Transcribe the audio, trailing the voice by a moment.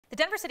The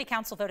Denver City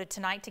Council voted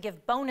tonight to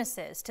give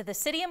bonuses to the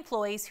city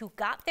employees who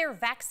got their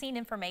vaccine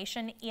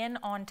information in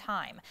on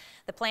time.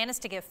 The plan is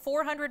to give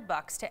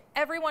 $400 to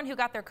everyone who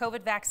got their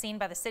COVID vaccine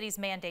by the city's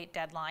mandate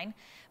deadline.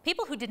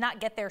 People who did not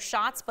get their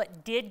shots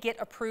but did get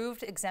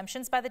approved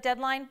exemptions by the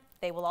deadline,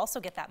 they will also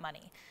get that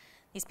money.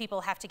 These people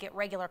have to get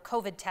regular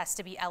COVID tests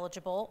to be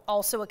eligible,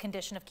 also a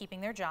condition of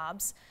keeping their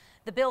jobs.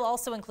 The bill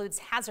also includes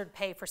hazard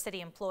pay for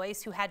city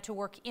employees who had to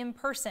work in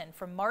person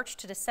from March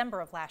to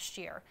December of last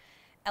year.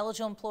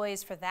 Eligible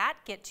employees for that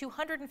get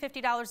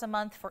 $250 a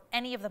month for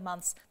any of the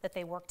months that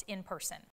they worked in person.